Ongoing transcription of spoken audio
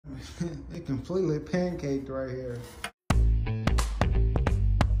It completely pancaked right here.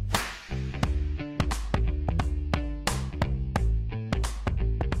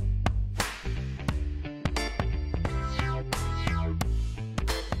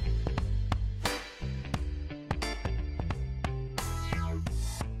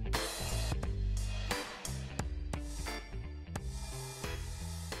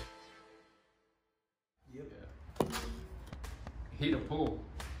 Hit a pull.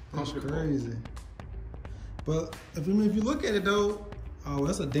 That's crazy. But if you look at it though, oh,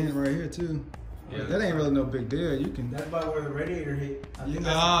 that's a dent right here too. Yeah, that ain't really no big deal. You can. That's about where the radiator hit. It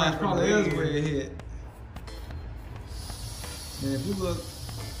probably is where it hit. And if you look,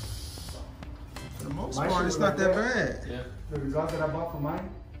 for the most part, it's not that bad. Yeah. The result that I bought for mine,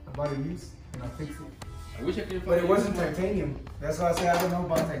 I bought it used and I fixed it. I wish I could. But it wasn't titanium. That's why I say I don't know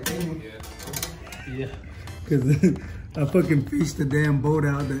about titanium. Yeah. Cause I fucking pieced the damn boat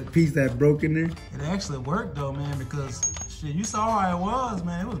out, that piece that broke in there. It actually worked though, man, because shit, you saw how it was,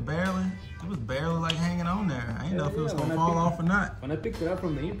 man. It was barely like hanging on there. I didn't know if it was gonna fall off or not. When I picked it up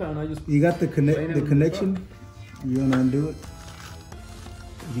from the impound, I just. You got the connection? You wanna undo it?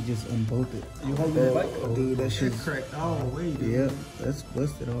 You just unbolt it. You hold the bike? Oh, dude, that shit cracked all the way, dude. Yeah, that's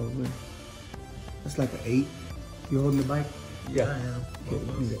busted all the way. That's like an 8. You holding the bike? Yeah, I am.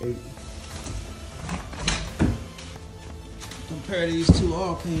 It's an 8. Compare these two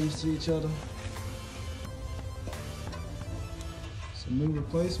all pins to each other. It's a new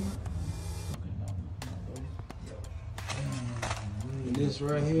replacement. And this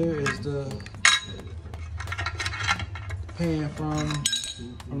right here is the pan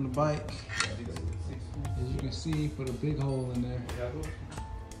from the bike. As you can see, put a big hole in there.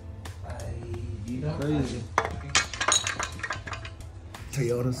 Crazy.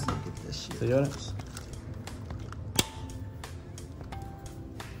 Toyotas. Look at that shit. Toyotas.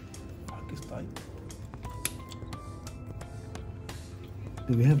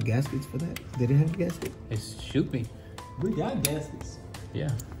 Do we have gaskets for that? Did it have gaskets? It should be. We got gaskets.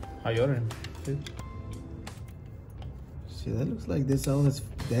 Yeah. I ordered them. Shit, that looks like this all is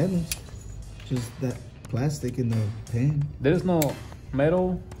damaged. Just that plastic in the pan. There's no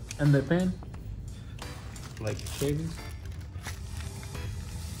metal in the pan? Like shavings?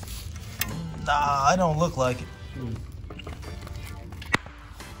 Nah, it don't look like it.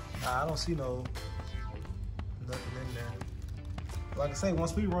 Nah, I don't see nothing in there. Like I say,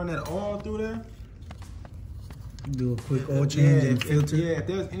 once we run that oil through there, do a quick oil change and filter. If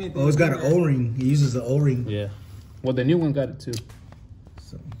there's anything. Oh, it's got an O-ring. He uses an O-ring. Yeah. Well, the new one got it too.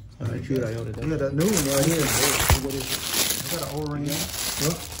 So, I ordered that. yeah, that new one right here. What is it? It's got an O-ring.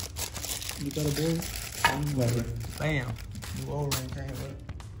 What? You got a bowl? Bam. New O-ring came with it.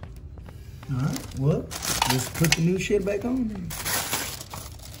 Alright, well, let's put the new shit back on then.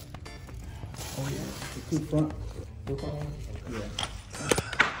 Oh yeah. The two front. Yeah.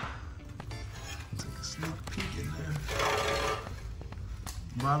 Take a sneak peek in there.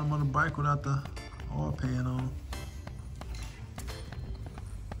 Bottom of the bike without the oil pan on.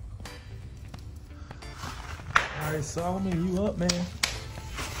 Alright, Solomon, you up, man?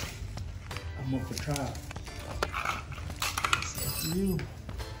 I'm up for trial. It's up to you.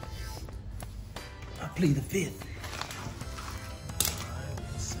 I plead the 5th. Alright,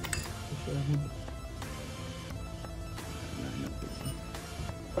 let's see.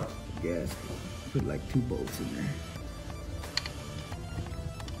 Gas. Put like 2 bolts in there.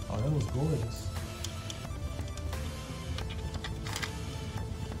 Oh, that was gorgeous.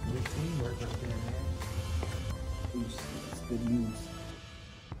 Good teamwork right there, man. Oops, that's good news.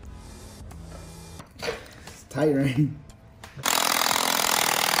 It's tight, right?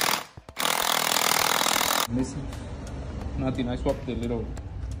 Missing? Nothing. I swapped the little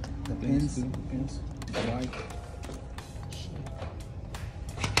pins. The pins. The white.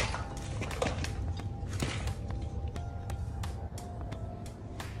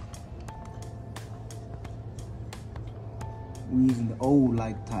 We're using the old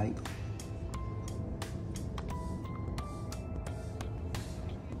like type.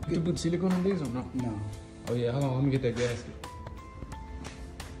 Did you put silicone on these or no? No. Oh yeah, hold on, let me get that gasket.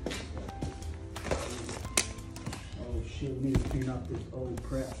 Oh shit, we need to clean up this old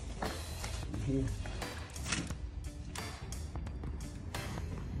crap in here.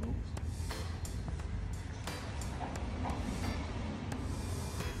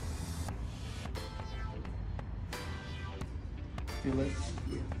 Feel it?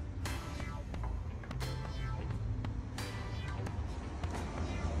 Yeah.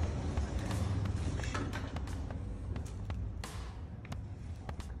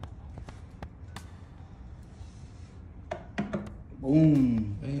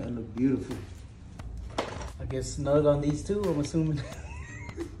 Boom. Man, that look get snug on these two, I'm assuming.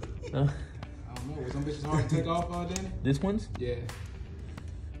 I don't know. Was some bitches hard to take off, Danny? This one's? Yeah.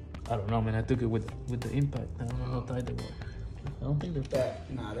 I don't know, man. I took it with the impact. I don't know how tight they were. I don't think they're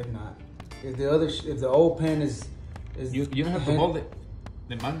tight. Nah, they're not. If the other, if the old pen is you don't have to hold it.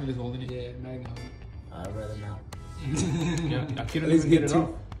 The magnet is holding it. Yeah, magnet hold it. I'd rather not. Yeah, I couldn't Let's even get get it two. off.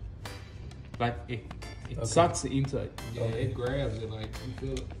 Like it Okay. sucks the inside. Yeah, it grabs it like you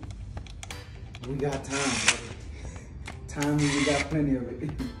feel it. We got time, brother. Time, we got plenty of it.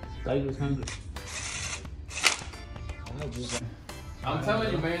 Tiger's hungry. I'm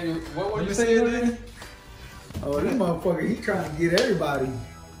telling you, man. What were you you saying, saying, Danny? Oh, this motherfucker, he trying to get everybody.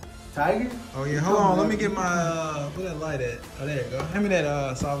 Tiger? Oh yeah, hold on. Let me get my where that light at? Oh, there you go. Hand me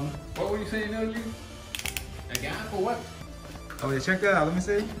that Solomon. What were you saying earlier? A gap for what? Oh yeah, check that out. Let me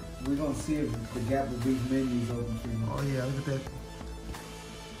see. We're gonna see if the gap of these menus open for you. Oh yeah, look at that.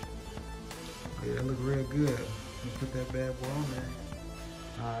 Oh yeah, that look real good. Let me put that bad boy on there.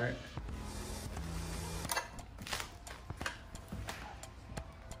 All right.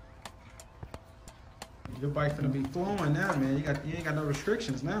 Your bike finna be flowing now, man. You ain't got no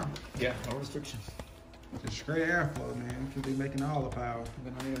restrictions now. Yeah, no restrictions. Just straight airflow, man. You can be making all the power.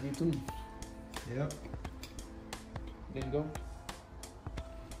 We're gonna need a V2. Yep. There you go.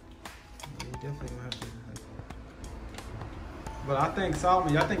 Yeah, you definitely gonna have to. But I think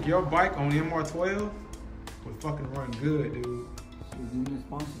Solomon, I think your bike on MR12 would fucking run good, dude. She's even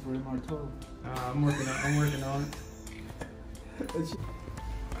responsible for MR12. I'm working on it.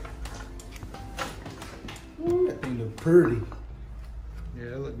 Ooh, that thing look pretty. Yeah,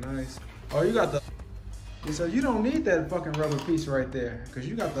 it look nice. Oh, you got the. So you don't need that fucking rubber piece right there, cause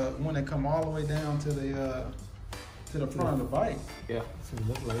you got the one that come all the way down to the front of the bike. Yeah, that's what it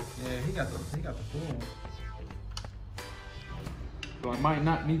looks like. Yeah, he got the full one. So I might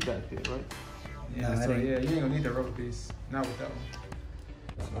not need that bit, right? Yeah, Nah, so that ain't- yeah, you ain't gonna need that rubber piece. Not with that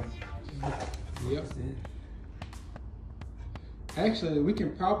one. Yep. Actually, we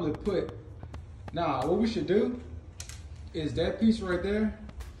can probably put. Nah, what we should do is that piece right there,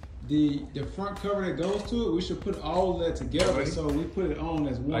 the front cover that goes to it. We should put all of that together, Already? so we put it on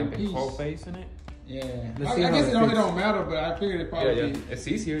as one Like piece. the whole face in it? Yeah. Let's I see how guess it it fits. don't matter, but I figured it probably. Be, It's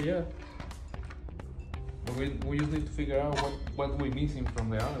easier, yeah. But we just need to figure out what we're missing from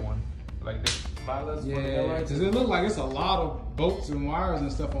the other one. Like the ballast for the yeah, headlights. because it look like it's a lot of bolts and wires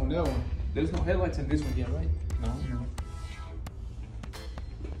and stuff on that one. There's no headlights in this one yet, right? No.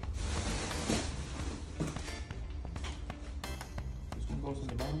 This one goes in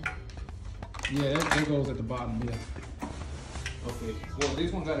the bottom? Yeah, that goes at the bottom. Yeah. Okay. Well,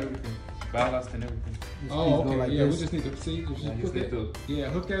 this one got everything. Ballast and everything. This Oh, piece go okay. like Yeah, this. we just need to see. Yeah, Put just need that, to yeah,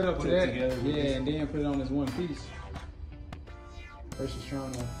 hook that up put to it that. together with Yeah, this. and then put it on as one piece. Versus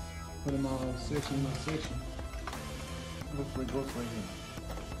trying to put them all section by section. Looks like goes right here.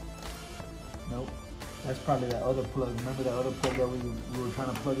 Nope. That's probably that other plug. Remember that other plug that we were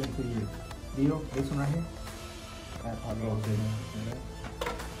trying to plug into your deal? This one right here? That probably goes in there.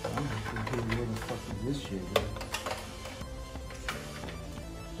 I'm just thinking, where the fuck is this shit, bro?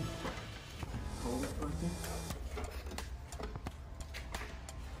 Hold it right there.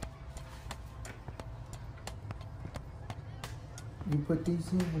 You put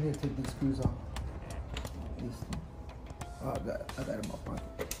these in, we need to take these screws off. These two. Oh, I got it in my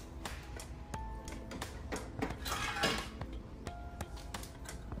pocket.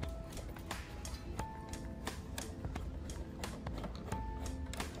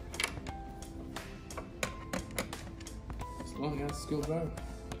 As long as it's still drive.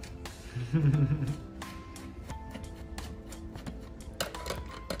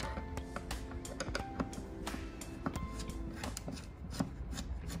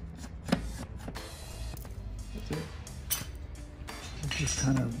 That's it. Just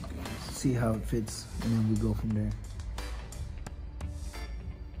kind of see how it fits, and then we go from there.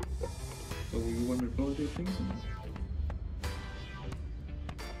 So you want to plug these things in?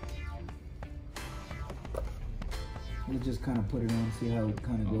 We just kind of put it on, see how it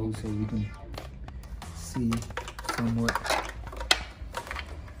kind of goes, so we can see somewhat.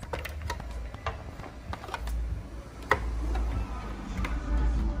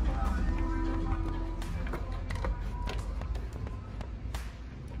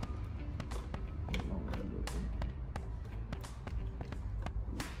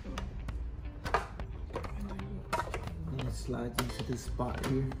 And it slides into this spot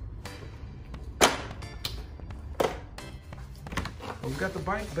here. We got the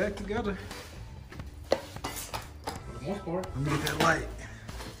bike back together. For the most part. Let me get that light.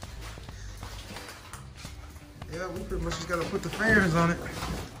 Yeah, we pretty much just gotta put the fairs on it.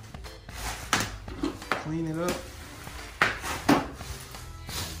 clean it up.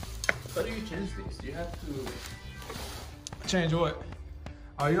 How do you change this? You have to Change what?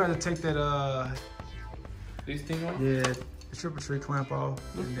 Oh, you got to take that this thing off. yeah, the triple tree clamp off,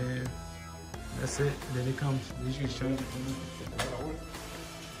 and then that's it. And then it comes. You can change it.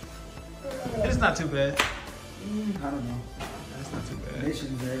 It's not too bad. I don't know. That's not too bad. Make sure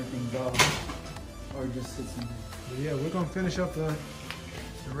that everything's off, or it just sits in there. But yeah, we're gonna finish up the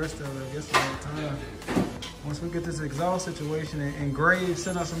rest of it, I guess, another time. Once we get this exhaust situation and Graves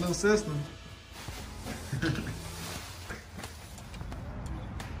send us a new system. This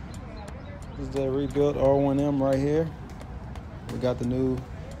is the rebuilt R1M right here. We got the new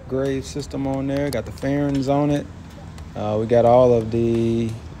Graves system on there, got the fairings on it. We got all of the,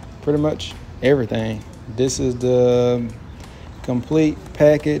 pretty much everything. This is the complete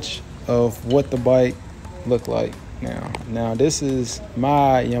package of what the bike looked like now. Now this is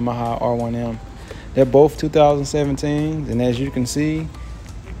my Yamaha R1M. They're both 2017s, and as you can see,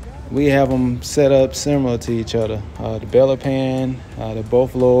 we have them set up similar to each other. The belly pan, they're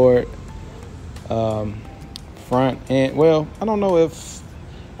both lowered. Front and, well, I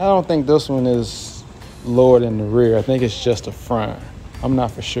don't think this one is lowered in the rear. I think it's just the front. I'm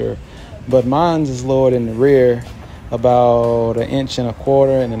not for sure. But mine's is lowered in the rear about 1.25 inches,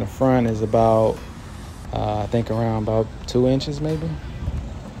 and in the front is about, I think around about 2 inches maybe.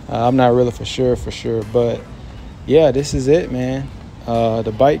 I'm not really for sure, but yeah, this is it, man.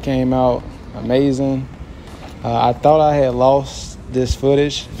 The bike came out amazing. I thought I had lost this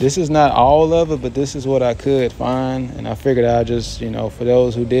footage. This is not all of it, but this is what I could find, and I figured I'd just, for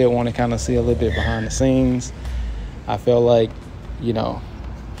those who did want to kind of see a little bit behind the scenes, I felt like,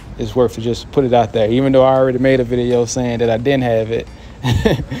 it's worth to just put it out there, even though I already made a video saying that I didn't have it.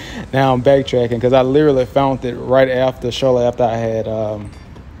 Now I'm backtracking because I literally found it shortly after I had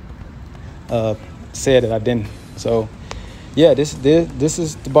said that I didn't. So yeah, this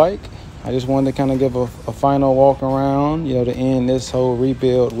is the bike. I just wanted to kind of give a final walk around, to end this whole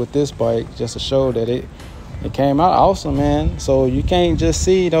rebuild with this bike, just to show that it came out awesome, man. So you can't just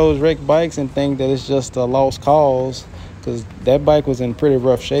see those wrecked bikes and think that it's just a lost cause, because that bike was in pretty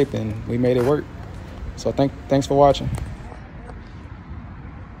rough shape and we made it work. So thanks for watching.